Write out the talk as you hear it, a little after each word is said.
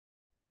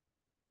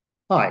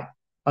Hi,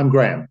 I'm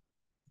Graham.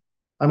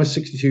 I'm a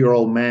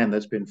 62-year-old man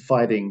that's been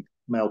fighting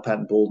male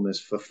pattern baldness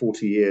for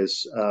 40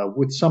 years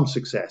with some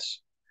success.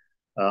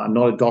 I'm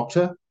not a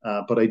doctor,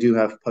 but I do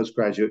have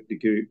postgraduate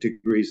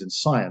degrees in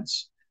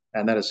science,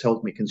 and that has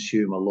helped me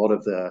consume a lot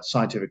of the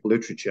scientific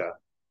literature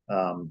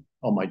on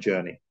my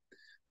journey.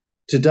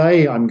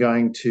 Today, I'm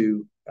going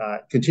to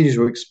continue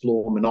to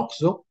explore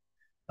minoxidil,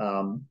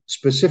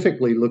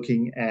 specifically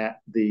looking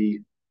at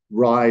the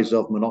rise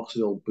of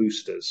minoxidil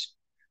boosters.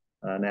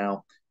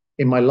 Now,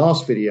 in my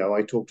last video,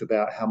 I talked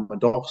about how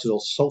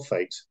minoxidil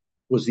sulfate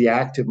was the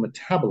active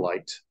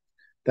metabolite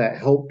that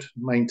helped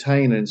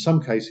maintain and in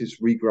some cases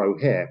regrow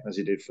hair, as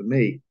it did for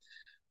me.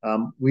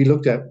 We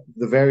looked at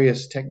the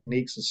various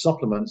techniques and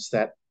supplements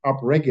that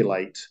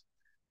upregulate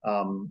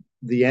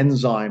the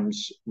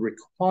enzymes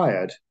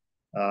required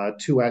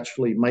to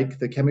actually make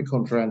the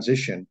chemical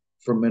transition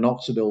from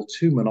minoxidil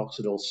to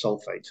minoxidil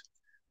sulfate,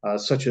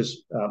 such as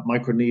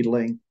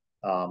microneedling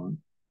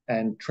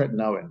and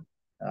tretinoin.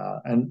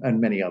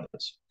 And many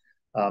others.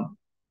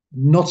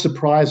 Not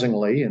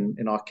surprisingly,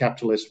 in our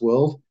capitalist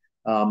world,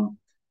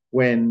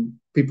 when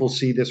people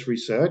see this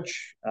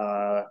research,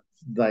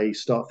 they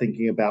start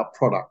thinking about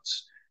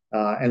products.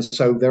 And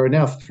so there are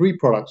now 3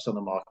 products on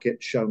the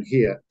market shown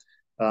here,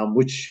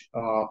 which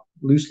are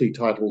loosely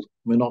titled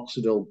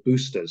Minoxidil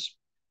Boosters.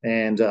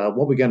 And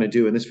what we're going to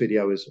do in this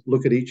video is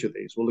look at each of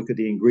these. We'll look at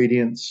the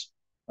ingredients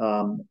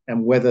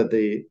and whether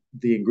the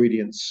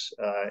ingredients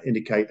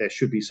indicate there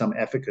should be some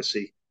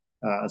efficacy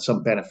and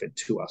some benefit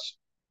to us.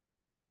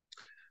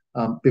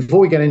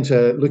 Before we get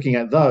into looking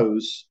at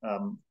those,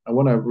 I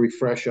want to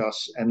refresh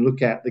us and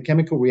look at the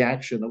chemical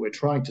reaction that we're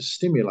trying to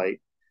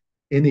stimulate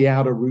in the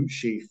outer root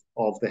sheath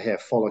of the hair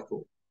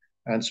follicle,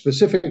 and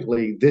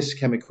specifically this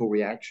chemical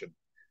reaction.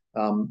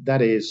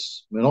 That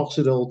is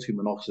minoxidil to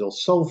minoxidil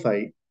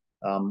sulfate,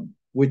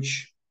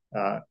 which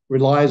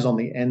relies on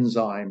the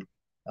enzyme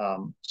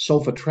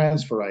sulfur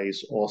transferase,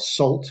 or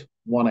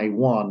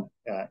SALT1A1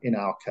 in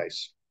our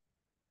case.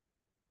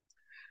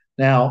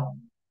 Now,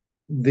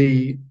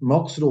 the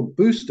minoxidil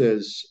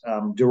boosters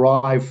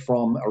derive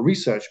from a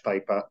research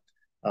paper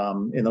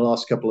in the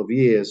last couple of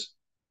years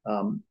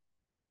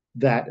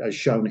that is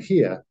shown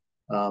here.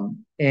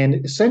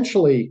 And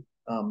essentially,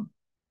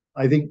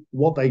 I think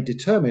what they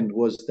determined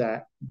was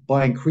that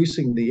by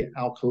increasing the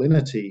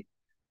alkalinity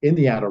in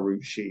the outer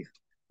root sheath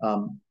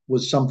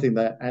was something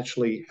that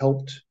actually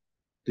helped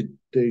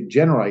the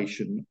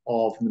generation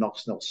of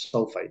minoxidil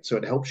sulfate. So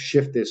it helped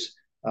shift this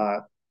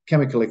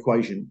chemical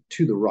equation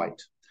to the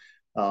right.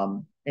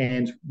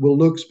 And we'll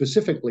look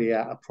specifically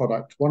at a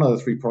product. One of the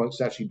 3 products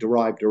actually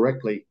derived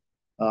directly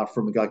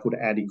from a guy called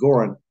Andy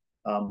Gorin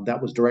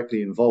that was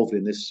directly involved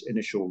in this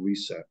initial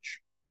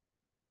research.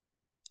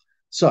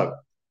 So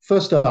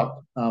first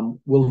up,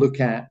 we'll look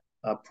at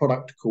a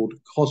product called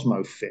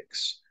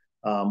Cosmofix,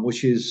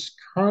 which is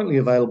currently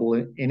available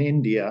in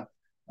India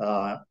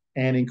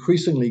and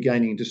increasingly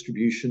gaining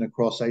distribution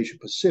across Asia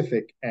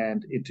Pacific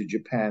and into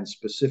Japan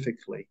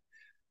specifically.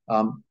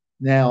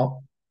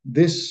 Now,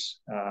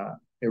 this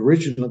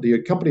originally,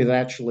 the company that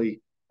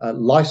actually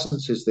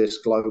licenses this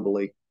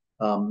globally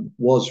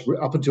was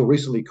up until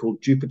recently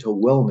called Jupiter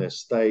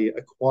Wellness. They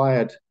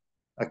acquired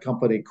a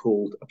company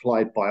called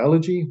Applied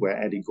Biology, where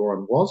Andy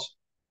Gorin was,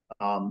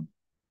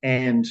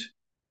 and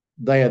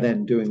they are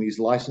then doing these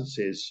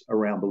licenses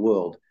around the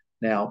world.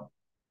 Now,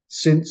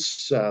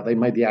 since they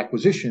made the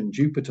acquisition,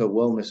 Jupiter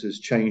Wellness has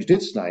changed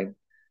its name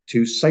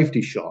to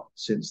Safety Shot,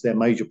 since their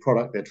major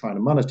product they're trying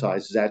to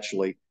monetize is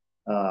actually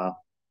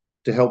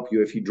to help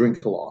you if you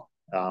drink a lot.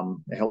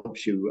 It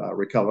helps you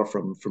recover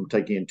from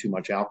taking in too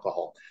much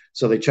alcohol.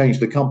 So they changed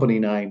the company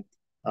name,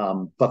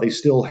 but they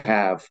still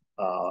have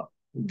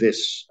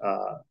this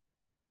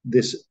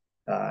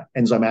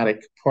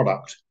enzymatic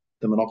product,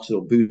 the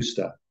minoxidil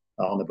booster,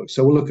 on the book.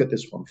 So we'll look at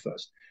this one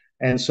first.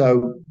 And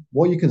so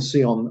what you can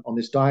see on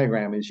this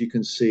diagram is you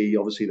can see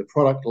obviously the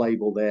product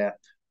label there.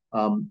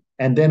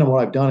 And then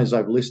what I've done is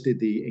I've listed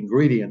the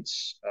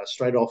ingredients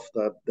straight off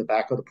the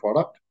back of the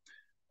product.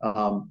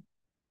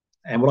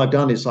 And what I've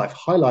done is I've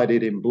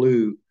highlighted in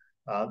blue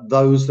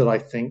those that I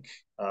think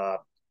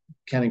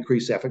can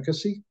increase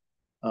efficacy.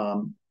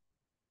 And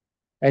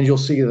you'll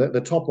see that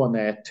the top one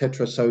there,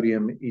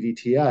 tetrasodium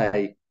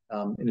EDTA,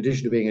 in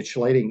addition to being a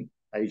chelating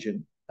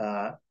agent,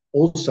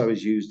 also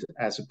is used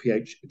as a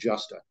pH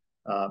adjuster,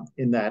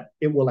 in that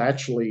it will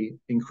actually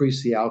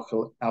increase the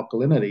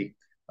alkalinity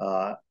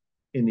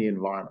in the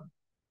environment.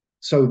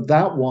 So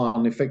that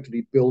one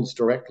effectively builds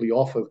directly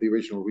off of the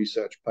original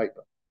research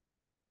paper.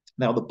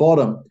 Now, the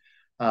bottom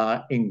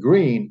in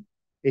green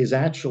is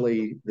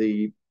actually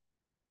the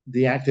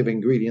active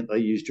ingredient they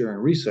used during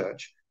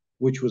research,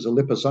 which was a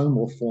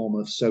liposomal form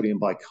of sodium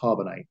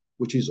bicarbonate,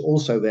 which is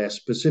also there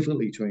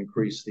specifically to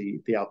increase the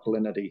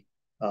alkalinity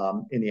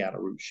in the outer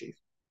root sheath.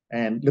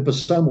 And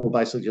liposomal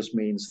basically just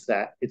means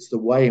that it's the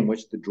way in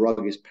which the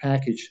drug is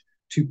packaged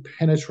to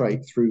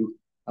penetrate through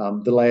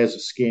the layers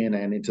of skin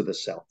and into the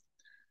cell.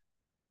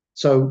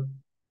 So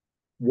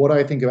what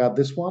I think about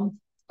this one,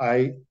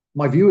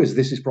 my view is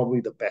this is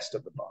probably the best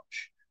of the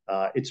bunch.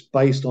 It's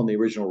based on the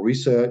original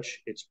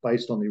research. It's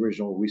based on the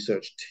original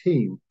research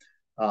team.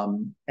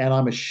 And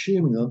I'm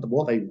assuming that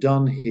what they've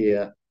done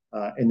here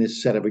in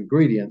this set of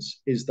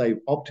ingredients is they've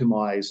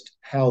optimized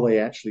how they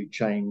actually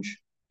change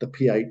the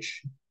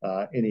pH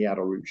in the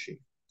outer root sheath.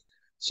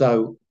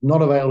 So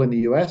not available in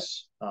the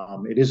US.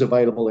 It is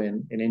available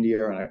in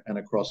India and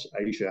across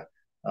Asia.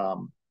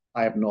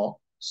 I have not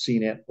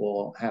seen it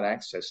or had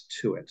access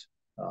to it.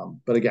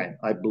 But again,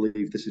 I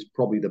believe this is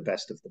probably the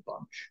best of the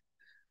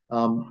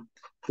bunch.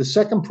 The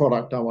second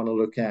product I want to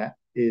look at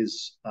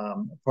is a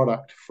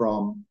product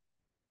from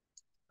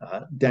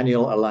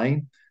Daniel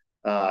Alain.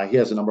 He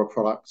has a number of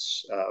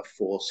products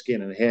for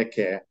skin and hair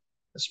care.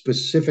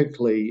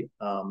 Specifically,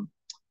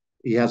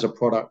 he has a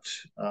product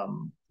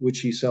which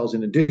he sells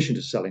in addition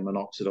to selling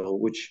minoxidil,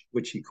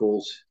 which he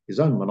calls his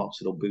own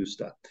Minoxidil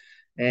Booster.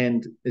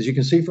 And as you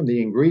can see from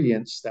the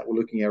ingredients that we're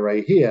looking at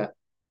right here,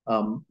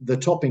 the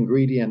top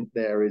ingredient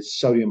there is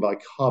sodium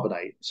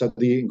bicarbonate. So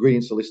the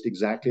ingredients are listed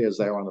exactly as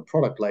they are on the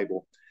product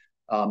label.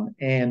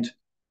 And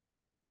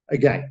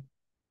again,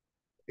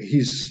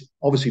 he's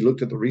obviously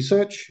looked at the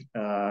research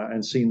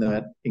and seen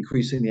that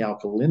increasing the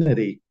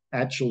alkalinity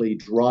actually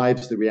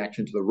drives the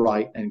reaction to the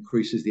right and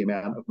increases the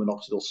amount of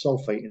minoxidil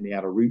sulfate in the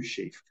outer root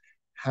sheath.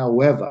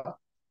 However,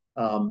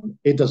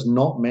 it does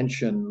not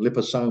mention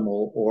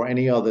liposomal or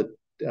any other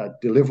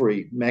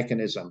delivery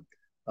mechanism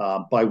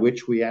by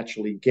which we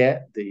actually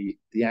get the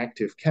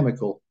active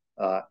chemical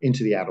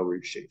into the outer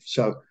root sheath.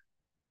 So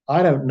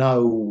I don't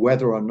know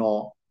whether or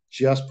not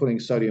just putting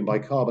sodium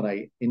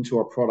bicarbonate into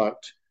a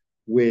product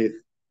with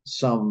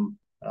some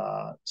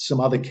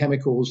other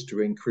chemicals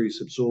to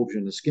increase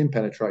absorption and skin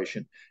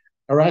penetration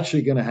are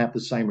actually going to have the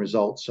same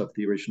results of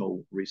the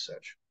original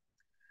research.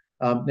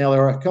 Now,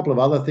 there are a couple of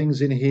other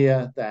things in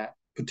here that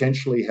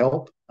potentially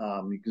help.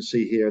 You can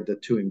see here the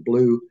two in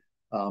blue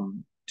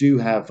do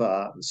have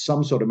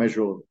some sort of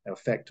measurable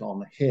effect on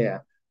the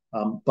hair,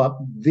 but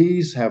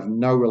these have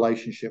no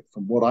relationship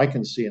from what I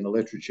can see in the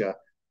literature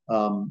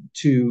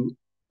to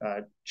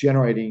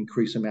generating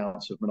increased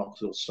amounts of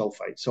minoxidil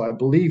sulfate. So I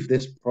believe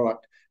this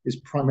product is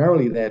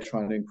primarily there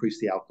trying to increase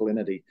the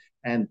alkalinity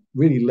and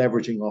really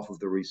leveraging off of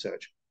the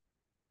research.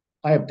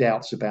 I have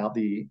doubts about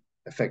the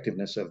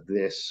effectiveness of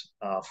this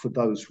for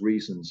those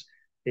reasons.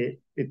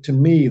 To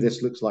me,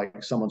 this looks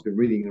like someone's been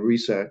reading the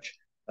research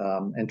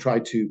and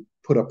tried to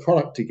put a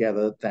product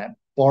together that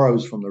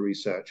borrows from the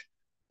research,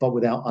 but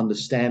without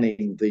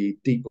understanding the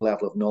deep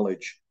level of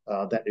knowledge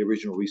that the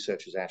original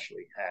researchers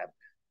actually had.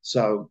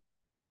 So,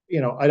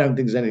 I don't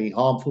think there's anything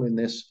harmful in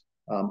this.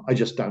 I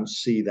just don't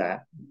see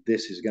that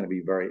this is going to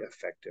be very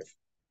effective.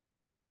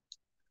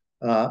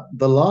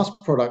 The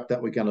last product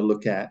that we're going to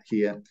look at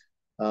here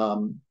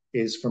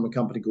is from a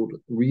company called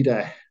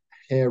Rita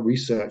Hair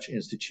Research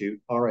Institute,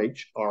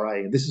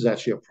 RHRA. And this is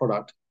actually a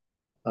product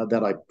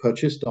that I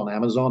purchased on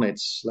Amazon.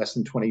 It's less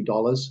than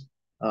 $20.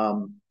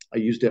 I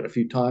used it a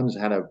few times.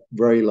 I had a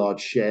very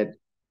large shed,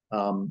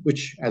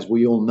 which, as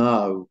we all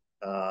know,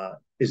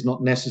 is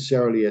not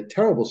necessarily a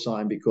terrible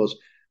sign because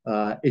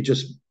it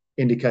just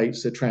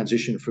indicates the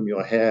transition from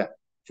your hair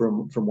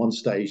from one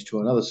stage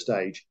to another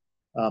stage.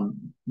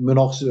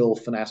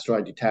 Minoxidil,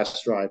 finasteride,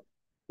 dutasteride,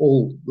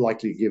 all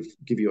likely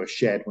give you a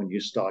shed when you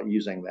start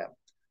using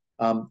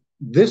them.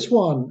 This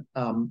one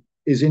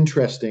is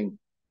interesting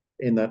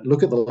in that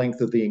look at the length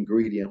of the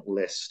ingredient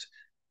list.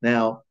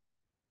 Now,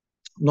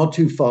 not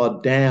too far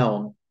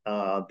down,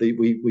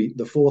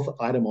 the fourth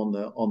item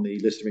on the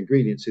list of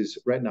ingredients is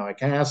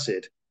retinoic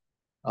acid,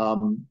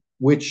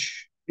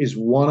 which is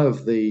one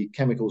of the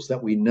chemicals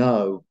that we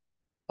know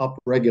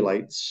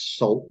upregulates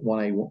SALT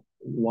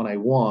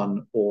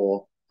 1A1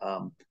 or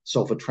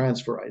sulfur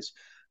transferase.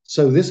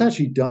 So this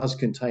actually does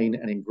contain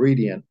an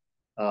ingredient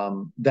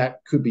that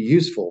could be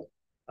useful,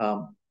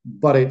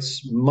 but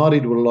it's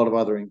muddied with a lot of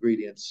other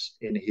ingredients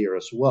in here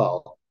as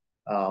well.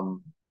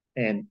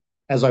 And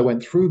as I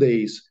went through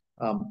these,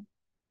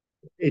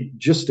 it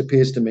just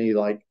appears to me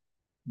like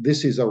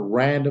this is a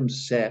random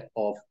set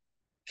of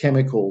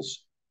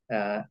chemicals,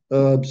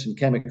 herbs and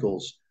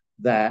chemicals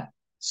that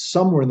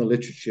somewhere in the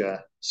literature,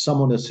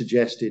 someone has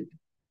suggested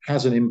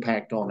has an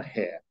impact on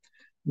hair.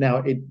 Now,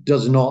 it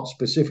does not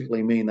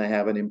specifically mean they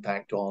have an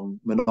impact on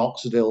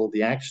minoxidil,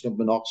 the action of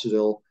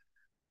minoxidil,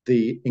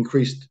 the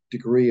increased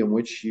degree in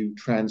which you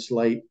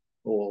translate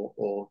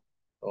or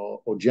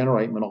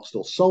generate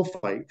minoxidil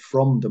sulfate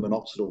from the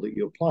minoxidil that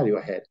you apply to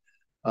your head.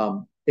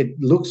 It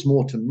looks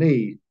more to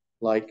me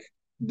like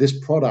this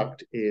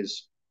product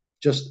is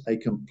just a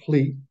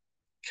complete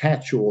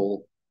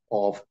catch-all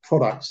of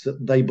products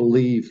that they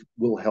believe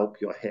will help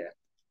your hair.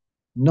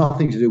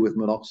 Nothing to do with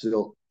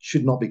minoxidil,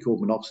 should not be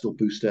called Minoxidil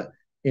Booster,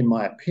 in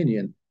my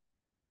opinion.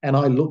 And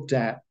I looked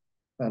at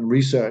and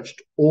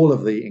researched all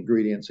of the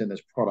ingredients in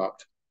this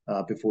product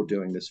before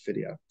doing this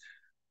video.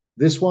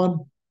 This one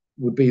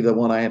would be the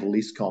one I had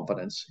least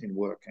confidence in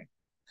working.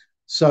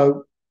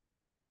 So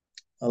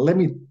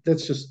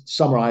let's just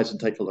summarize and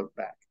take a look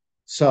back.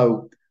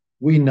 So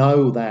we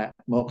know that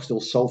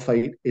minoxidil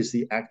sulfate is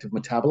the active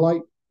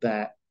metabolite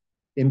that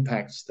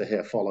impacts the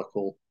hair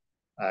follicle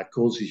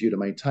causes you to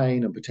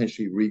maintain and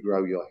potentially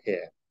regrow your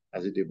hair,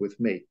 as it did with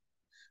me.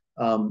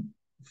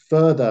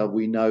 Further,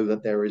 we know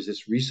that there is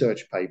this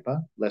research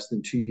paper, less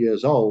than 2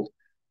 years old,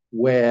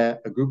 where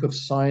a group of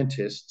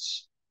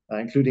scientists,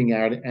 including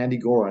Andy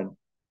Gorin,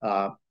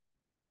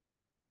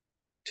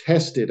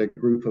 tested a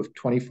group of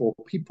 24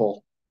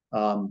 people,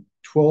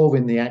 12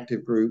 in the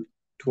active group,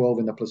 12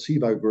 in the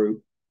placebo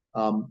group,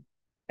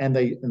 and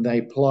they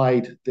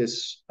applied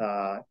this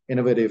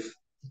innovative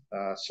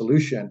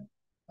solution,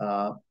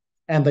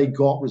 and they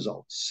got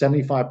results.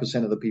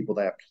 75% of the people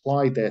they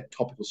applied their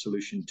topical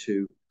solution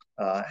to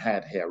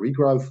had hair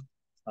regrowth.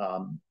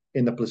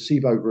 In the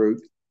placebo group,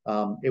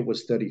 it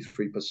was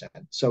 33%.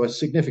 So a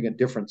significant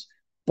difference.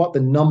 But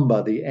the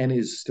number, the N,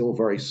 is still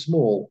very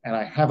small, and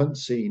I haven't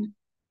seen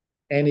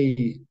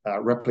any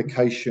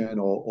replication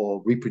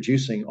or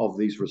reproducing of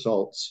these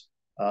results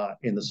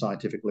in the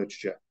scientific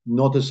literature.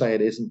 Not to say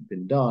it hasn't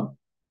been done,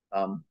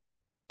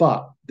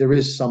 but there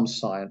is some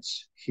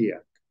science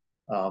here.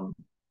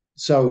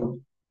 So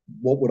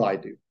what would I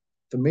do?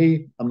 For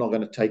me, I'm not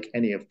going to take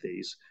any of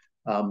these.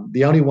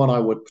 The only one I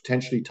would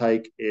potentially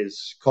take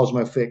is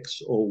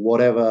Cosmofix or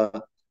whatever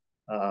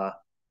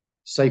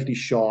Safety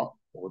Shot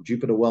or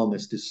Jupiter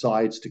Wellness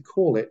decides to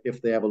call it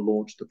if they ever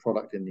launch the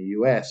product in the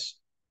US.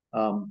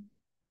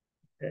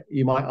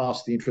 You might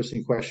ask the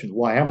interesting question,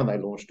 why haven't they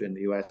launched it in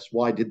the US?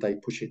 Why did they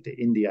push it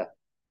to India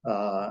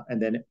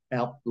and then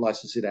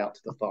license it out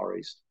to the Far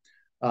East?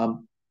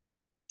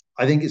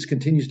 I think it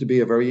continues to be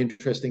a very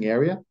interesting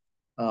area,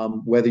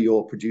 whether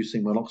you're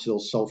producing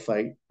monoxidil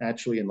sulfate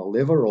actually in the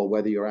liver or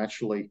whether you're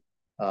actually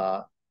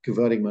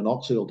converting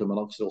minoxidil to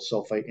monoxidil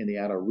sulfate in the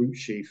outer root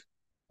sheath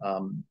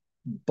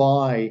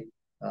by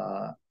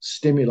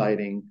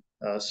stimulating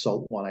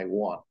SALT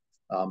 1A1.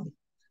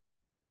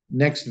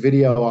 Next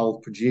video I'll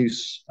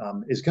produce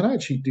is going to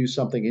actually do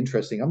something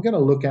interesting. I'm going to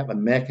look at the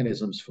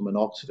mechanisms for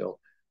minoxidil.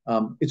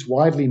 It's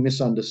widely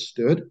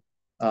misunderstood,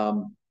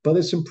 but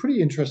there's some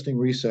pretty interesting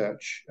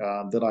research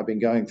that I've been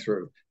going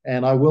through,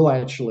 and I will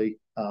actually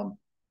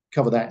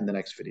cover that in the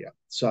next video.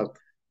 So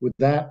with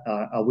that,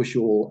 I wish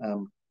you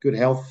all good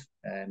health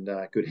and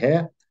good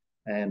hair,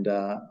 and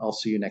I'll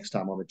see you next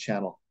time on the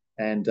channel.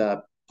 And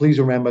please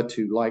remember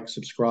to like,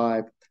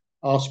 subscribe,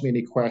 ask me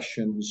any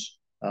questions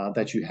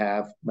that you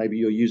have. Maybe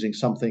you're using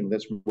something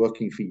that's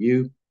working for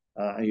you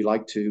and you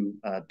like to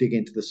dig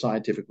into the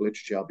scientific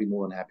literature. I'll be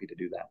more than happy to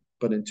do that.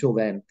 But until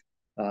then,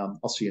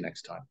 I'll see you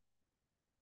next time.